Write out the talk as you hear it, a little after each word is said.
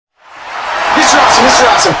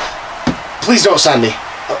Mr. Awesome, please don't sign me.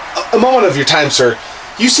 A moment of your time, sir.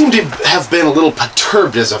 You seem to have been a little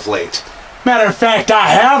perturbed as of late. Matter of fact, I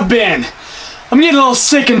have been. I'm getting a little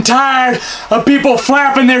sick and tired of people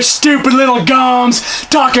flapping their stupid little gums,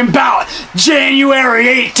 talking about January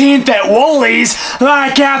 18th at Woolys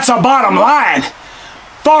like that's a bottom line.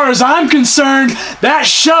 Far as I'm concerned, that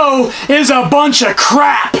show is a bunch of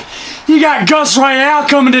crap. You got Gus Royale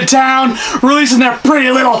coming to town, releasing their pretty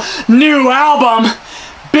little new album.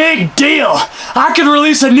 Big deal. I could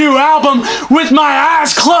release a new album with my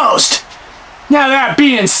eyes closed. Now that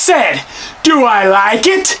being said, do I like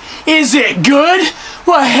it? Is it good?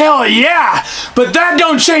 Well, hell yeah. But that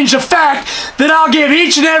don't change the fact that I'll give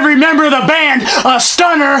each and every member of the band a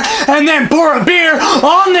stunner and then pour a beer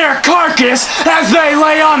on their carcass as they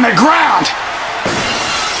lay on the ground.